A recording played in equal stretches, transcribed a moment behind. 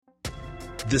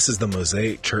This is the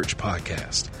Mosaic Church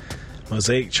podcast.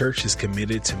 Mosaic Church is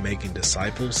committed to making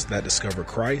disciples that discover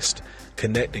Christ,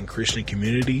 connect in Christian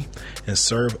community, and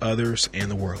serve others and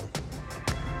the world.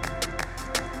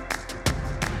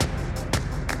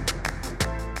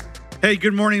 Hey,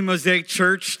 good morning, Mosaic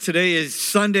Church. Today is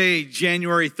Sunday,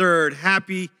 January 3rd.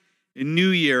 Happy New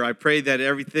Year. I pray that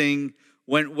everything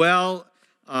went well,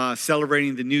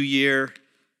 celebrating the new year.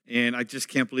 And I just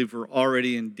can't believe we're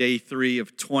already in day 3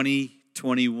 of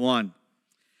 2021.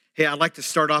 Hey, I'd like to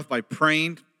start off by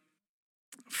praying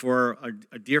for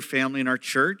a dear family in our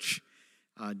church,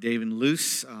 Dave and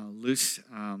Luce.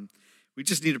 We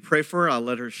just need to pray for her. I'll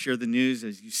let her share the news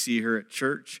as you see her at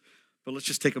church. But let's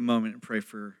just take a moment and pray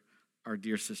for our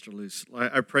dear sister Luce.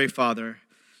 I pray, Father,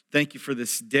 thank you for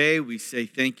this day. We say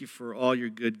thank you for all your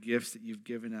good gifts that you've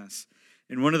given us.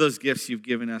 And one of those gifts you've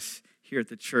given us here at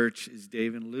the church is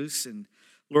Dave and Luce. And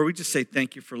Lord, we just say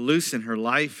thank you for Luce and her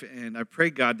life. And I pray,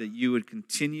 God, that you would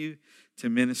continue to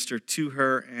minister to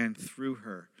her and through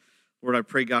her. Lord, I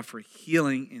pray, God, for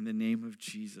healing in the name of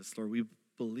Jesus. Lord, we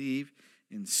believe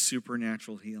in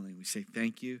supernatural healing. We say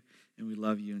thank you and we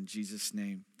love you in Jesus'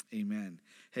 name. Amen.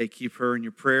 Hey, keep her in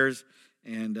your prayers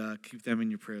and keep them in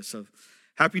your prayers. So,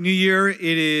 Happy New Year. It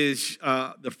is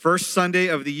the first Sunday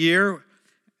of the year.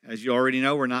 As you already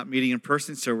know, we're not meeting in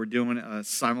person, so we're doing a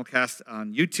simulcast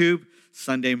on YouTube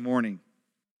Sunday morning.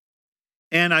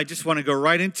 And I just want to go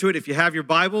right into it. If you have your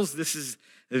Bibles, this is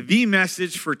the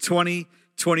message for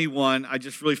 2021. I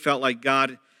just really felt like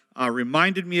God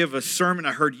reminded me of a sermon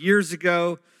I heard years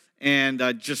ago and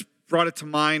just brought it to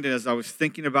mind as I was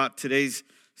thinking about today's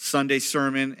Sunday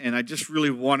sermon, and I just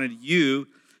really wanted you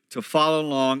to follow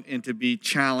along and to be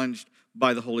challenged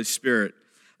by the Holy Spirit.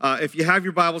 If you have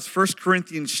your Bibles, 1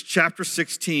 Corinthians chapter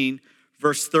 16,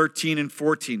 verse 13 and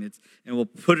 14. And we'll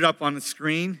put it up on the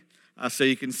screen so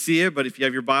you can see it, but if you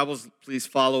have your Bibles, please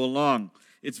follow along.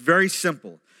 It's very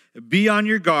simple. Be on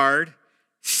your guard,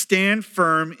 stand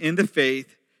firm in the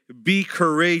faith, be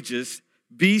courageous,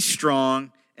 be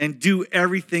strong, and do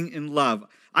everything in love.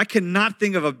 I cannot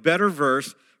think of a better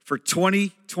verse for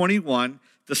 2021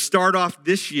 to start off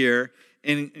this year,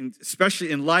 and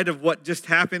especially in light of what just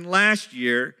happened last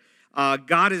year.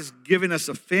 God has given us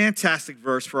a fantastic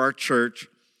verse for our church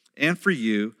and for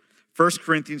you. 1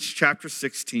 Corinthians chapter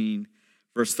 16,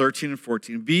 verse 13 and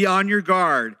 14. Be on your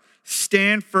guard,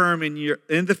 stand firm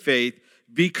in the faith,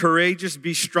 be courageous,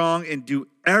 be strong, and do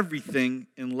everything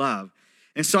in love.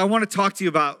 And so I want to talk to you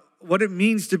about what it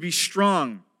means to be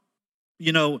strong.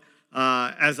 You know,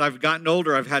 as I've gotten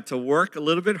older, I've had to work a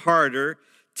little bit harder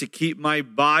to keep my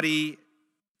body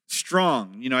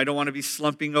strong. You know, I don't want to be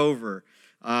slumping over.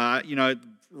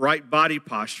 Right body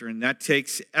posture, and that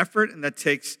takes effort and that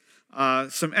takes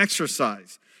some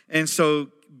exercise. And so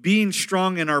being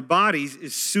strong in our bodies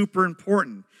is super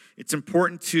important. It's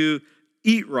important to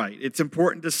eat right. It's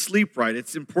important to sleep right.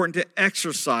 It's important to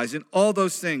exercise and all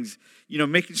those things. You know,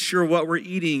 making sure what we're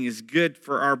eating is good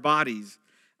for our bodies.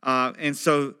 And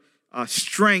so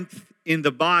strength in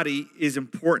the body is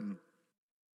important.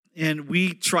 And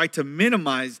we try to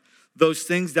minimize those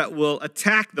things that will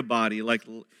attack the body, like,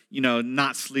 you know,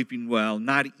 not sleeping well,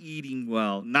 not eating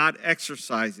well, not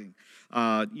exercising,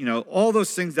 all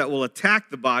those things that will attack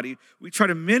the body. We try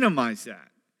to minimize that.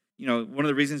 You know, one of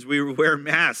the reasons we wear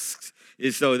masks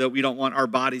is so that we don't want our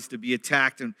bodies to be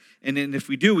attacked. And then if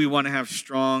we do, we want to have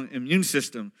strong immune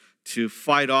system to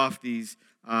fight off these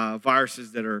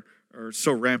viruses that are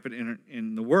so rampant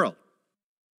in the world.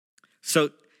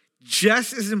 So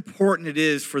just as important it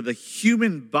is for the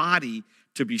human body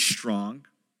to be strong,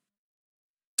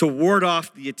 to ward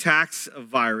off the attacks of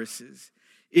viruses,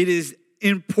 it is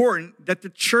important that the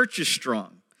church is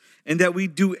strong and that we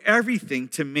do everything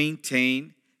to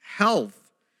maintain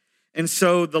health. And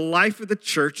so the life of the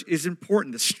church is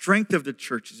important. The strength of the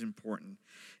church is important.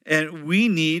 And we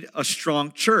need a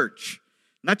strong church.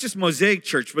 Not just Mosaic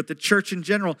Church, but the church in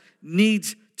general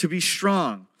needs to be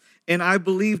strong. And I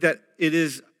believe that it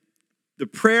is the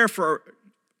prayer for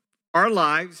our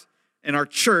lives and our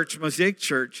church, Mosaic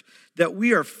Church, that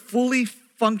we are fully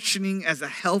functioning as a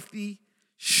healthy,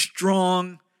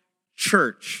 strong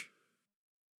church.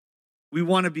 We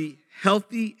want to be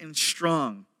healthy and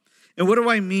strong. And what do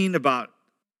I mean about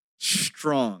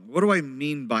strong? What do I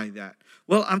mean by that?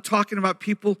 Well, I'm talking about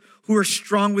people who are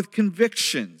strong with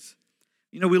convictions.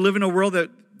 You know, we live in a world that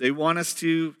they want us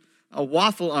to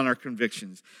waffle on our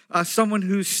convictions. Someone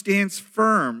who stands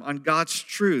firm on God's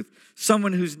truth.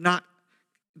 Someone who's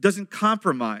doesn't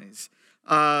compromise.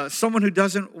 Someone who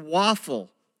doesn't waffle,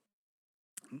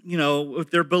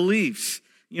 with their beliefs.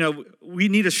 We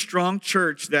need a strong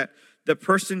church that the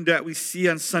person that we see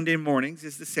on Sunday mornings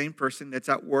is the same person that's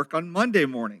at work on Monday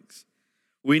mornings.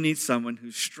 We need someone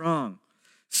who's strong.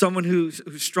 Someone who's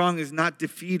strong is not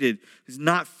defeated, is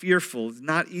not fearful, is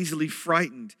not easily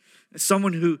frightened.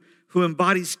 Someone who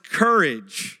embodies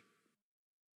courage.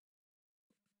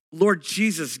 Lord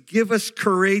Jesus, give us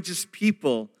courageous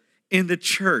people in the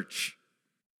church.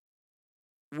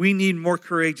 We need more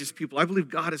courageous people. I believe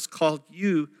God has called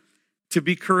you to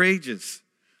be courageous,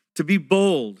 to be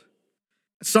bold.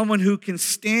 Someone who can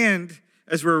stand,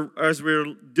 as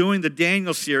we're doing the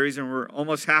Daniel series, and we're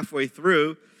almost halfway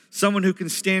through, someone who can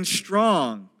stand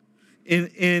strong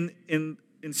in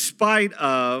spite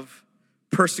of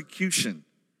persecution.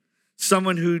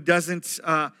 Someone who doesn't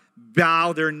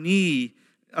bow their knee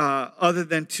other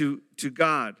than to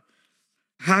God.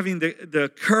 Having the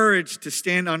courage to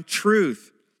stand on truth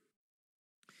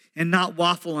and not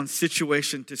waffle on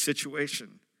situation to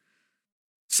situation.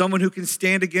 Someone who can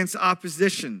stand against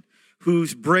opposition,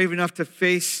 who's brave enough to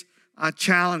face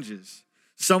challenges.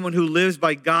 Someone who lives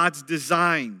by God's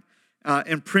design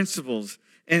and principles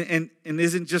and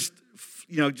isn't just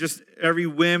every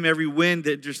whim, every wind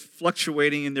that just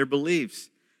fluctuating in their beliefs.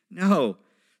 No.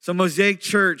 So Mosaic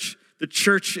Church, the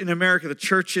church in America, the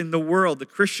church in the world, the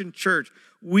Christian church,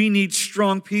 we need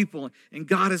strong people. And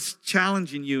God is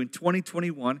challenging you in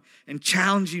 2021 and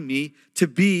challenging me to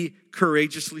be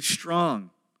courageously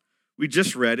strong. We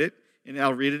just read it, and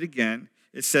I'll read it again.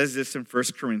 It says this in 1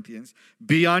 Corinthians.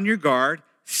 Be on your guard,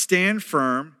 stand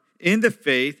firm in the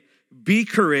faith, be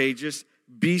courageous,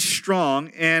 be strong,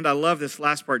 and I love this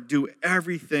last part, do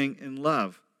everything in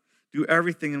love. Do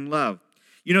everything in love.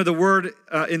 You know, the word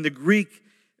in the Greek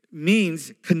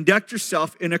means conduct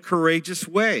yourself in a courageous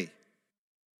way.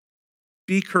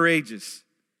 Be courageous.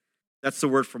 That's the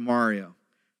word for Mario,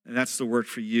 and that's the word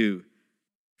for you,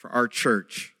 for our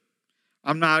church.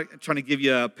 I'm not trying to give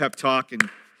you a pep talk and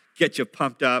get you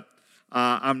pumped up.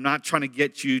 I'm not trying to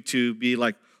get you to be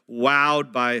like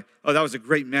wowed by, oh, that was a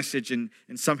great message, and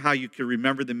somehow you could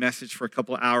remember the message for a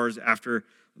couple of hours after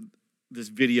this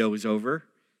video is over.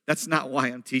 That's not why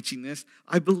I'm teaching this.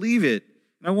 I believe it,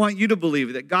 and I want you to believe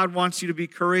it, that God wants you to be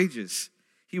courageous.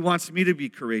 He wants me to be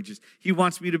courageous. He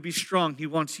wants me to be strong. He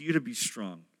wants you to be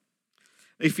strong.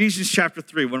 Ephesians chapter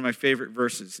 3, one of my favorite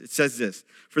verses. It says this,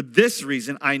 for this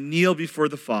reason I kneel before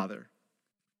the Father,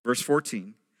 verse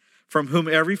 14, from whom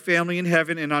every family in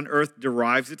heaven and on earth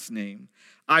derives its name.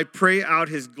 I pray out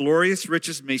his glorious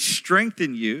riches may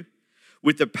strengthen you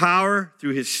with the power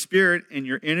through his Spirit in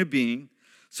your inner being,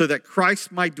 so that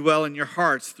Christ might dwell in your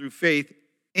hearts through faith.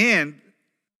 And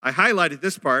I highlighted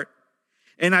this part,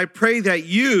 and I pray that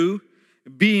you,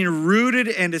 being rooted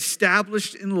and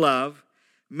established in love,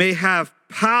 may have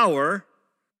power,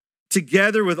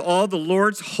 together with all the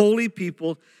Lord's holy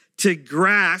people, to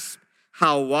grasp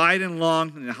how wide and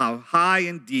long and how high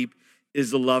and deep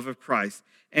is the love of Christ,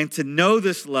 and to know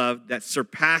this love that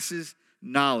surpasses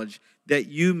knowledge, that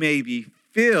you may be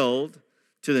filled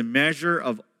to the measure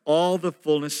of all the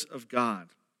fullness of God.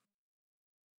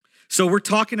 So we're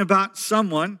talking about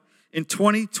someone in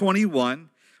 2021.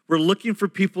 We're looking for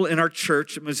people in our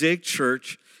church, Mosaic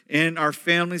Church, in our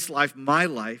family's life, my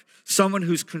life, someone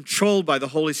who's controlled by the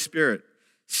Holy Spirit,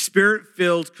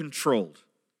 Spirit-filled, controlled,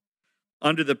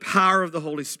 under the power of the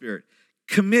Holy Spirit,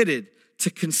 committed to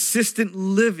consistent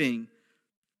living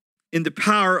in the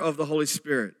power of the Holy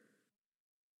Spirit.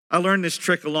 I learned this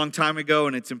trick a long time ago,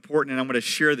 and it's important, and I'm going to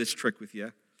share this trick with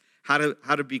you, how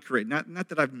to be courageous. Not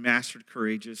that I've mastered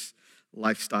courageous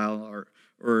lifestyle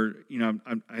or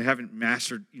I haven't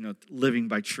mastered, living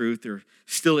by truth. There are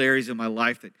still areas in my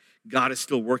life that God is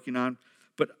still working on.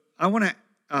 But I want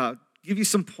to give you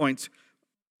some points.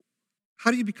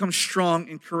 How do you become strong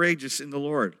and courageous in the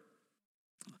Lord?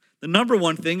 The number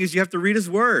one thing is you have to read his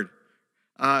word.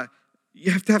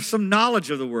 You have to have some knowledge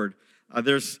of the word.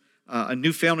 There's a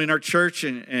new family in our church,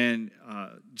 and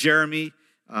Jeremy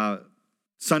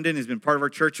Sundin has been part of our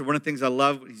church. And one of the things I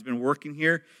love, he's been working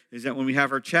here, is that when we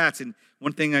have our chats, and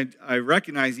one thing I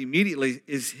recognize immediately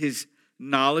is his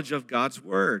knowledge of God's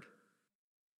word.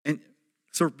 And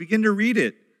so begin to read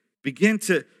it. Begin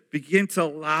to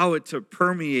allow it to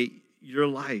permeate your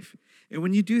life. And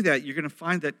when you do that, you're going to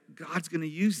find that God's going to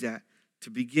use that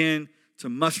to begin to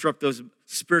muster up those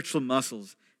spiritual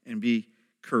muscles and be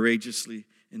courageously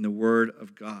in the word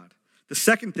of God. The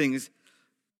second thing is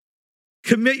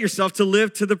commit yourself to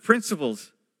live to the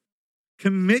principles.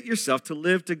 Commit yourself to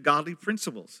live to godly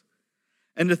principles.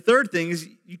 And the third thing is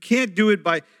you can't do it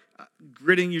by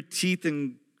gritting your teeth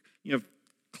and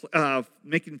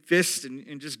making fists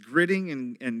and just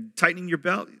gritting and tightening your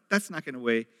belt. That's not going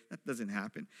to that doesn't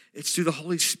happen. It's through the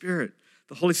Holy Spirit.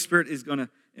 The Holy Spirit is going to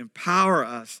empower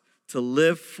us to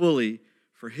live fully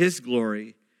for his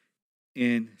glory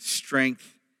in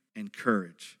strength and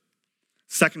courage.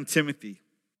 2 Timothy.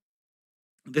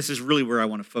 This is really where I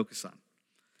want to focus on.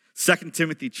 2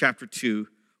 Timothy chapter 2,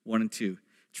 1 and 2.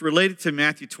 It's related to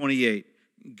Matthew 28.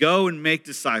 Go and make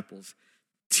disciples,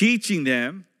 teaching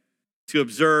them to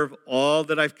observe all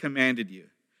that I've commanded you.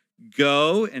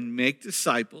 Go and make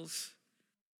disciples,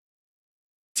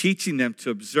 teaching them to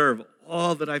observe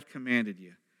all that I've commanded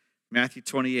you. Matthew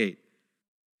 28.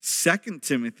 2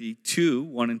 Timothy 2,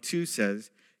 1 and 2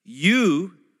 says,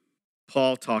 you,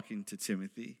 Paul talking to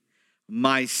Timothy,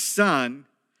 my son,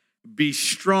 be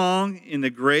strong in the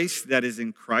grace that is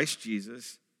in Christ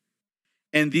Jesus.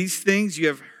 And these things you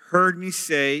have heard me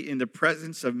say in the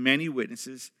presence of many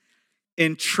witnesses.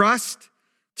 Entrust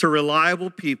to reliable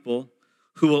people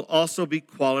who will also be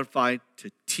qualified to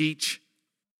teach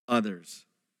others.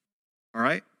 All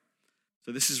right?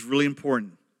 So this is really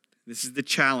important. This is the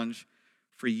challenge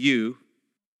for you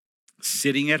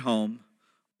sitting at home,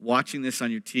 watching this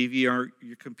on your TV or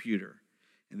your computer.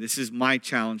 And this is my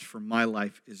challenge for my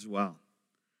life as well.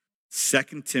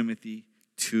 2 Timothy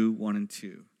 2, 1 and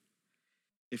 2.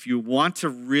 If you want to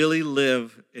really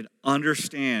live and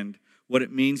understand what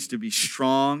it means to be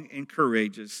strong and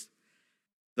courageous,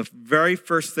 the very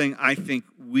first thing I think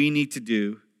we need to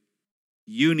do,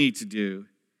 you need to do,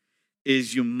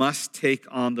 is you must take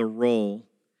on the role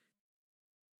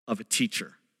of a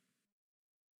teacher.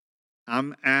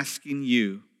 I'm asking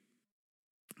you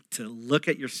to look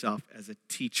at yourself as a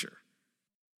teacher.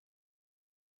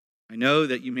 I know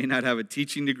that you may not have a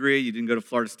teaching degree. You didn't go to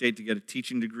Florida State to get a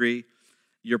teaching degree.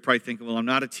 You're probably thinking, well, I'm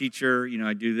not a teacher.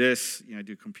 I do this. I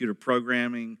do computer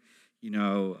programming.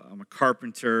 I'm a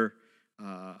carpenter.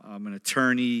 I'm an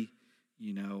attorney.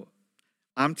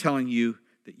 I'm telling you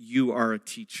that you are a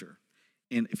teacher.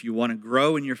 And if you want to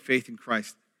grow in your faith in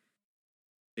Christ,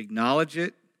 acknowledge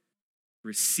it,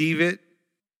 receive it,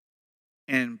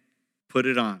 and put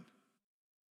it on.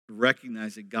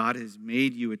 Recognize that God has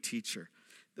made you a teacher.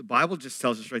 The Bible just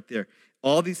tells us right there,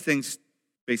 all these things,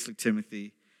 basically,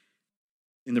 Timothy,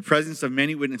 in the presence of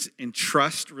many witnesses,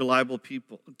 entrust reliable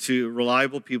people who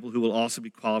will also be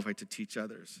qualified to teach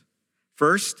others.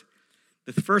 First,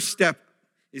 the first step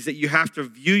is that you have to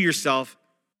view yourself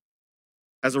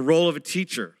as a role of a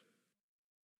teacher.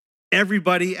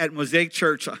 Everybody at Mosaic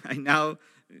Church, I now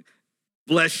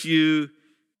bless you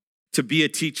to be a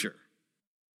teacher.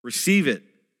 Receive it.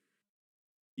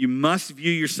 You must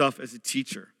view yourself as a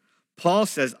teacher. Paul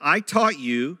says, I taught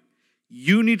you,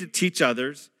 you need to teach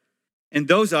others, and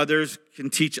those others can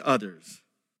teach others.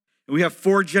 And we have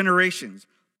 4 generations.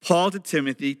 Paul to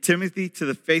Timothy, Timothy to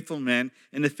the faithful men,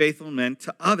 and the faithful men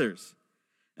to others.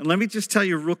 And let me just tell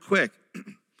you real quick,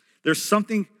 there's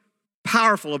something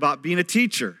powerful about being a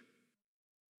teacher.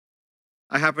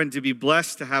 I happen to be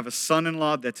blessed to have a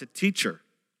son-in-law that's a teacher.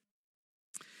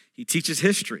 He teaches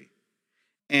history.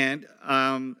 And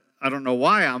I don't know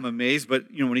why I'm amazed, but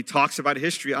when he talks about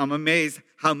history, I'm amazed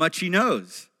how much he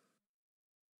knows.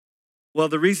 Well,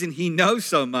 the reason he knows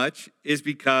so much is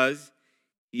because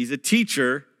he's a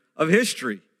teacher of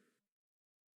history.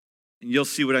 And you'll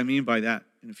see what I mean by that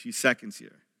in a few seconds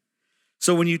here.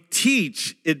 So when you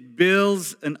teach, it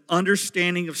builds an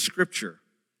understanding of Scripture.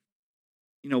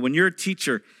 When you're a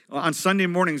teacher, on Sunday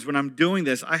mornings when I'm doing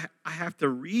this, I have to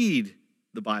read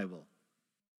the Bible.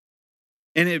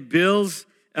 And it builds,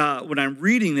 when I'm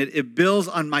reading it, it builds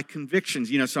on my convictions.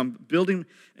 So I'm building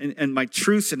and my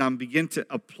truths, and I'm begin to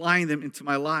applying them into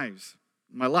my life.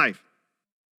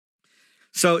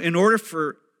 So in order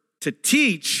to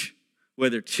teach,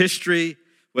 whether it's history,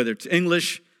 whether it's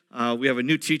English, we have a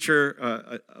new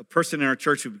teacher, a person in our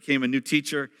church who became a new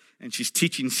teacher, and she's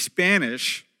teaching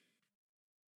Spanish.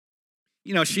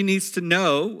 She needs to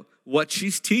know what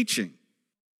she's teaching.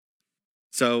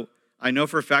 So I know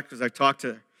for a fact, because I've talked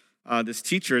to this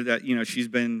teacher, that, she's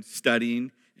been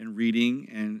studying and reading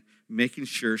and making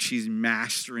sure she's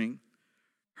mastering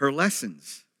her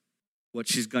lessons, what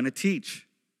she's going to teach.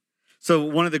 So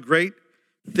one of the great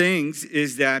things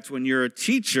is that when you're a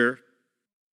teacher,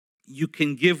 you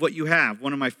can give what you have.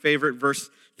 One of my favorite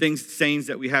sayings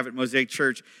that we have at Mosaic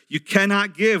Church, you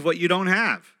cannot give what you don't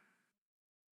have.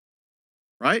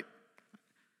 Right?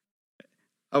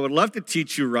 I would love to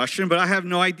teach you Russian, but I have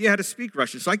no idea how to speak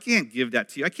Russian, so I can't give that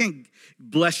to you. I can't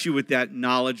bless you with that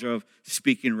knowledge of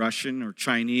speaking Russian or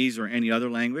Chinese or any other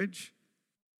language,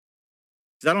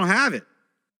 because I don't have it.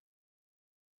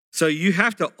 So you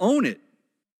have to own it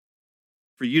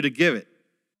for you to give it.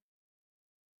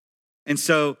 And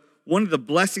so one of the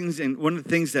blessings and one of the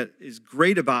things that is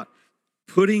great about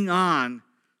putting on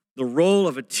the role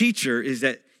of a teacher is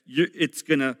that it's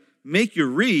going to make you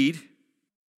read,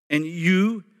 and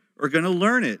you are going to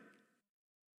learn it.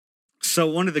 So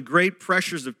one of the great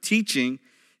pressures of teaching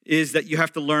is that you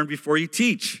have to learn before you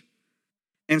teach.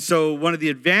 And so one of the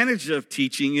advantages of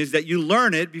teaching is that you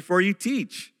learn it before you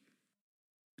teach.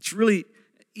 It's really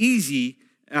easy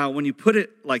when you put it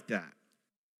like that.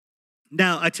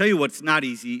 Now, I tell you what's not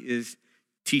easy is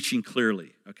teaching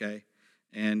clearly, okay?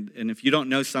 And if you don't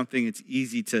know something, it's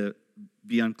easy to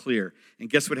be unclear. And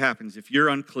guess what happens? If you're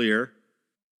unclear,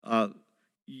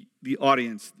 the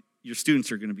audience, your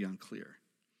students are going to be unclear.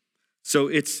 So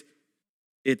it's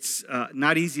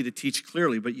not easy to teach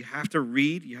clearly, but you have to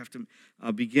read. You have to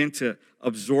begin to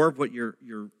absorb what you're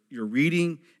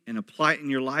reading and apply it in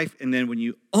your life. And then when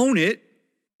you own it,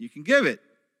 you can give it.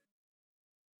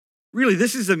 Really,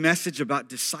 this is a message about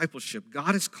discipleship.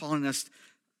 God is calling us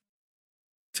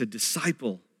to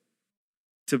disciple,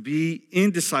 to be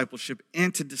in discipleship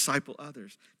and to disciple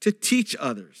others, to teach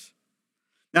others.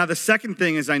 Now, the second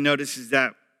thing is I notice is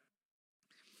that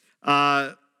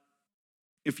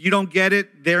if you don't get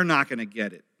it, they're not going to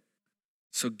get it.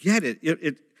 So get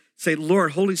it. Say,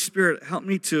 Lord, Holy Spirit, help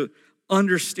me to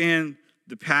understand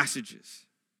the passages.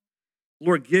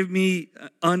 Lord, give me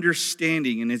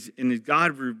understanding. And as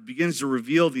God begins to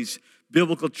reveal these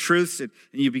biblical truths and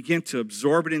you begin to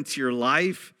absorb it into your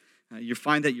life, you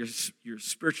find that your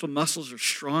spiritual muscles are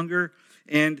stronger,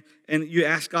 and you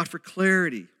ask God for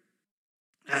clarity.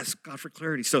 Ask God for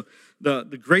clarity. So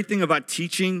the great thing about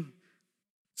teaching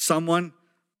someone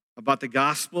about the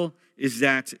gospel is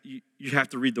that you have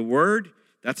to read the word.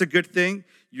 That's a good thing.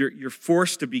 You're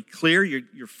forced to be clear.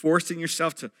 You're forcing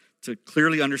yourself to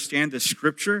clearly understand the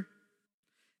scripture.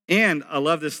 And I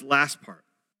love this last part.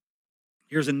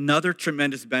 Here's another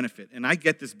tremendous benefit, and I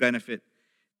get this benefit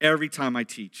every time I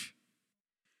teach.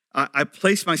 I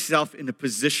place myself in a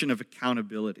position of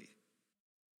accountability.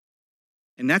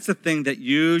 And that's the thing that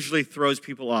usually throws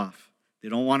people off. They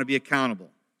don't want to be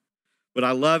accountable. But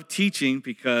I love teaching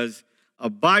because a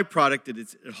byproduct,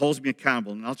 it holds me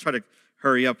accountable. And I'll try to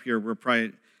hurry up here. We're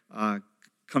probably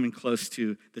coming close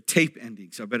to the tape ending,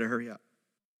 so I better hurry up.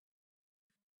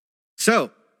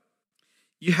 So,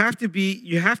 you have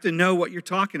to know what you're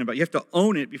talking about. You have to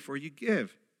own it before you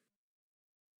give,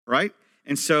 right?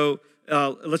 And so,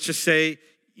 let's just say,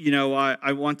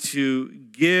 I want to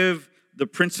give the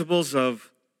principles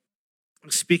of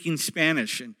speaking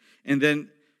Spanish, and then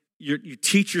you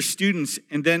teach your students,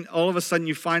 and then all of a sudden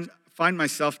you find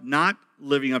myself not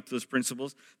living up to those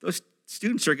principles. Those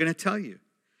students are going to tell you.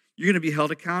 You're going to be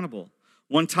held accountable.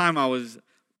 One time I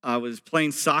was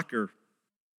playing soccer,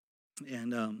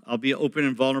 and I'll be open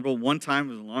and vulnerable. One time,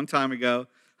 it was a long time ago,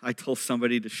 I told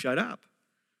somebody to shut up.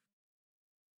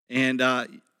 And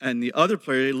the other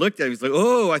player, he looked at me, he's like,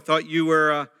 "Oh, I thought you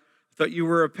were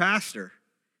a pastor."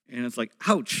 And it's like,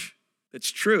 ouch,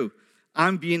 that's true.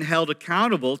 I'm being held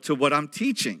accountable to what I'm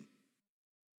teaching.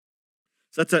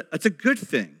 So that's a good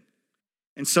thing.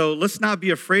 And so let's not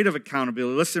be afraid of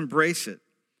accountability. Let's embrace it.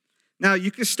 Now,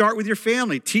 you can start with your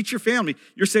family. Teach your family.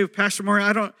 You're saying, "Pastor Maury,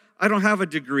 I don't have a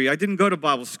degree. I didn't go to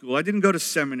Bible school. I didn't go to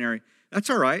seminary." That's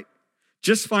all right.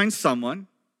 Just find someone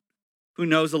who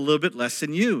knows a little bit less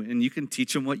than you, and you can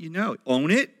teach them what you know. Own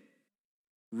it.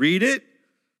 Read it.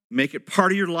 Make it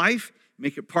part of your life.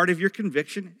 Make it part of your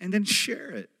conviction, and then share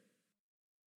it.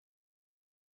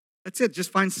 That's it.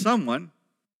 Just find someone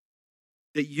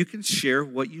that you can share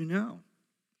what you know.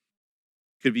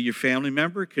 It could be your family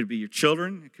member. It could be your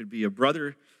children. It could be a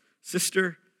brother,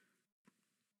 sister,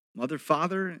 mother,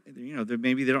 father.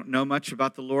 Maybe they don't know much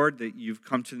about the Lord, that you've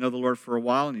come to know the Lord for a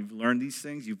while, and you've learned these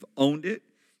things. You've owned it,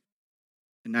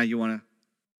 and now you want to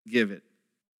give it.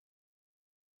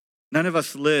 None of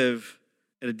us live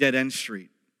at a dead-end street.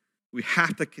 We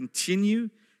have to continue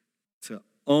to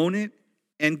own it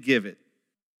and give it.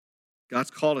 God's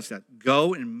called us that.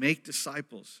 Go and make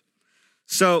disciples.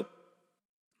 So,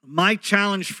 my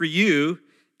challenge for you,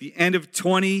 the end of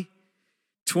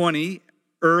 2020,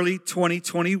 early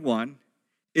 2021,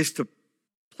 is to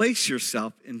place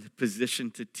yourself in the position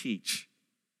to teach.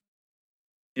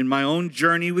 In my own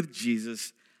journey with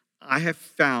Jesus, I have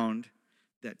found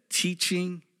that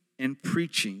teaching and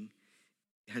preaching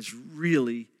has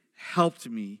really helped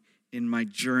me in my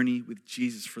journey with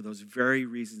Jesus for those very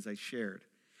reasons I shared.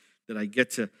 That I get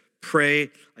to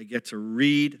pray, I get to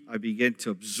read, I begin to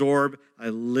absorb, I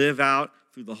live out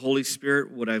through the Holy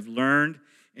Spirit what I've learned,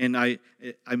 and I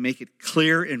make it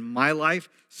clear in my life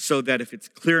so that if it's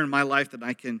clear in my life, then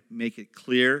I can make it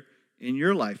clear in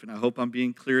your life. And I hope I'm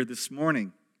being clear this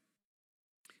morning.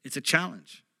 It's a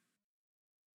challenge.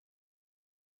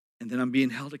 And then I'm being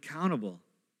held accountable.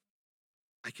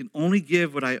 I can only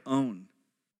give what I own.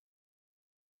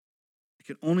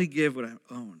 can only give what I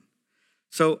own.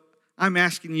 So I'm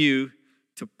asking you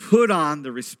to put on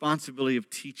the responsibility of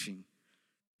teaching.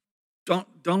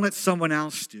 Don't let someone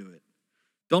else do it.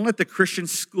 Don't let the Christian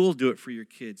school do it for your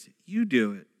kids. You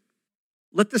do it.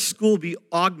 Let the school be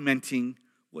augmenting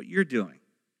what you're doing.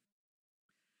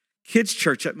 Kids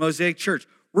Church at Mosaic Church,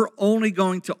 we're only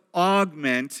going to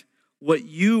augment what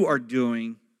you are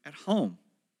doing at home.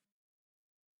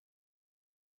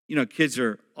 You know, kids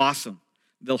are awesome.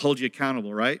 They'll hold you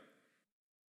accountable, right?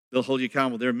 They'll hold you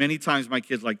accountable. There are many times my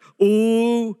kids are like,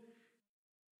 oh,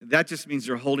 that just means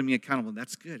they're holding me accountable.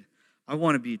 That's good. I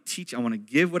want to be a teacher. I want to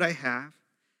give what I have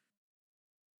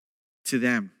to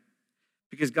them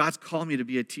because God's called me to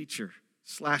be a teacher /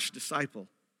 discipler.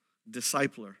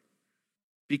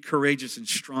 Be courageous and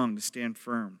strong to stand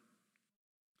firm.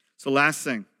 So last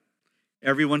thing,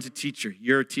 everyone's a teacher.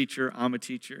 You're a teacher. I'm a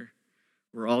teacher.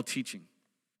 We're all teaching.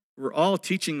 We're all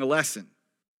teaching a lesson.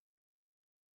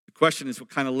 The question is, what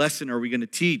kind of lesson are we going to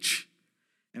teach?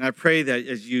 And I pray that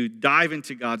as you dive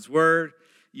into God's word,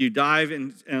 you dive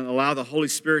in and allow the Holy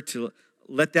Spirit to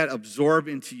let that absorb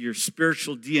into your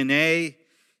spiritual DNA.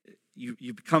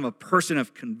 You become a person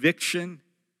of conviction.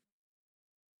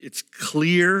 It's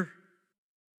clear.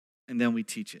 And then we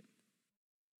teach it.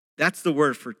 That's the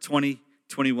word for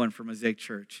 2021 for Mosaic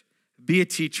Church. Be a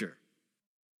teacher.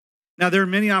 Now, there are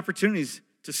many opportunities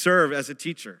to serve as a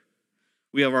teacher.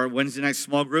 We have our Wednesday night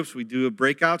small groups. We do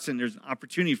breakouts, and there's an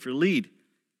opportunity for lead.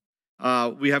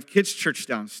 We have Kids Church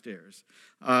downstairs.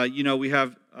 We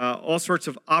have all sorts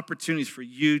of opportunities for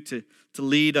you to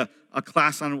lead a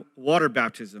class on water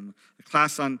baptism, a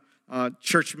class on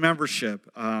church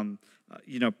membership,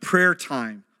 prayer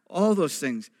time, all those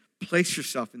things. Place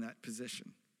yourself in that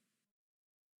position.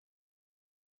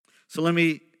 So let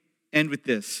me end with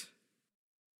this.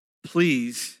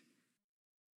 Please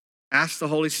ask the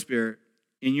Holy Spirit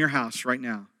in your house right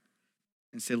now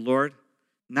and say, Lord,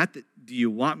 not that do you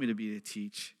want me to be a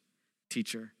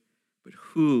teacher, but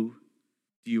who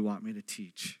do you want me to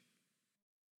teach?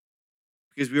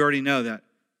 Because we already know that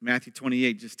Matthew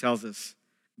 28 just tells us,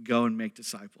 go and make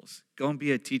disciples. Go and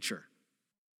be a teacher.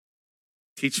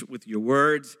 Teach with your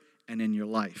words and in your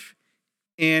life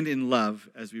and in love,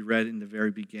 as we read in the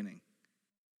very beginning.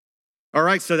 All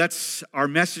right, so that's our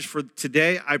message for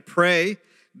today. I pray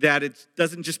that it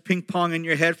doesn't just ping pong in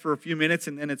your head for a few minutes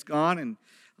and then it's gone. And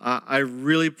I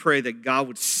really pray that God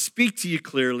would speak to you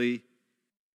clearly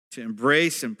to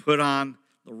embrace and put on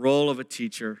the role of a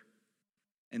teacher,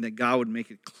 and that God would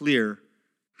make it clear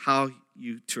how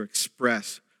you to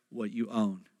express what you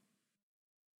own.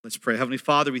 Let's pray. Heavenly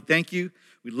Father, we thank you.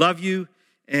 We love you.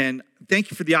 And thank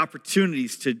you for the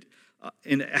opportunities to,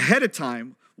 ahead of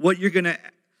time, what you're going to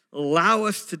allow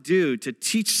us to do to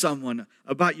teach someone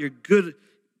about your good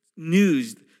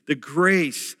news, the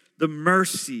grace, the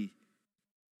mercy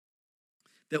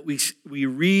that we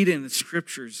read in the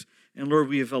scriptures. And Lord,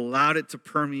 we have allowed it to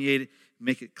permeate,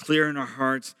 make it clear in our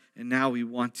hearts. And now we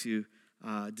want to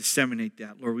disseminate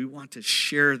that. Lord, we want to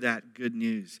share that good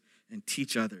news and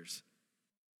teach others.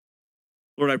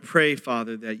 Lord, I pray,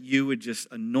 Father, that you would just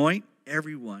anoint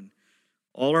everyone,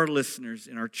 all our listeners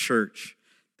in our church,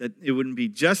 that it wouldn't be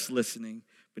just listening,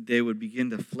 but they would begin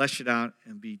to flesh it out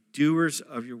and be doers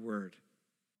of your word.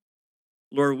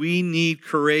 Lord, we need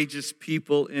courageous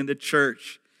people in the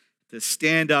church to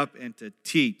stand up and to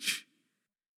teach.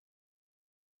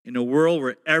 In a world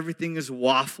where everything is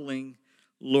waffling,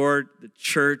 Lord, the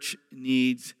church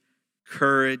needs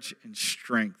courage and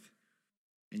strength.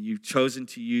 And you've chosen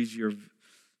to use your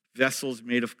vessels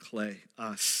made of clay,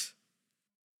 us.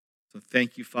 So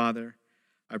thank you, Father.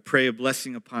 I pray a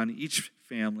blessing upon each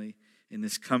family in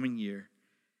this coming year.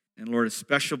 And Lord, a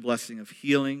special blessing of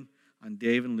healing on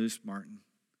Dave and Luce Martin.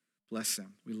 Bless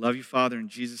them. We love you, Father, in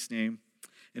Jesus' name.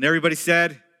 And everybody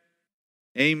said,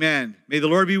 amen. May the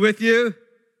Lord be with you.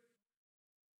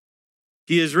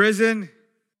 He is risen.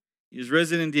 He is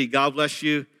risen indeed. God bless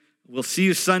you. We'll see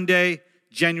you Sunday,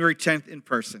 January 10th in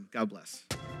person. God bless.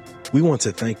 We want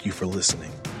to thank you for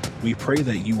listening. We pray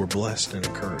that you were blessed and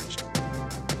encouraged.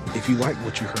 If you like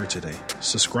what you heard today,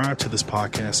 subscribe to this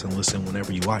podcast and listen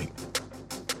whenever you like.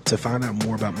 To find out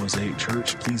more about Mosaic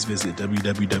Church, please visit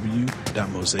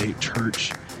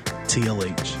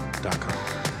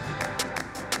www.mosaicchurchtlh.com.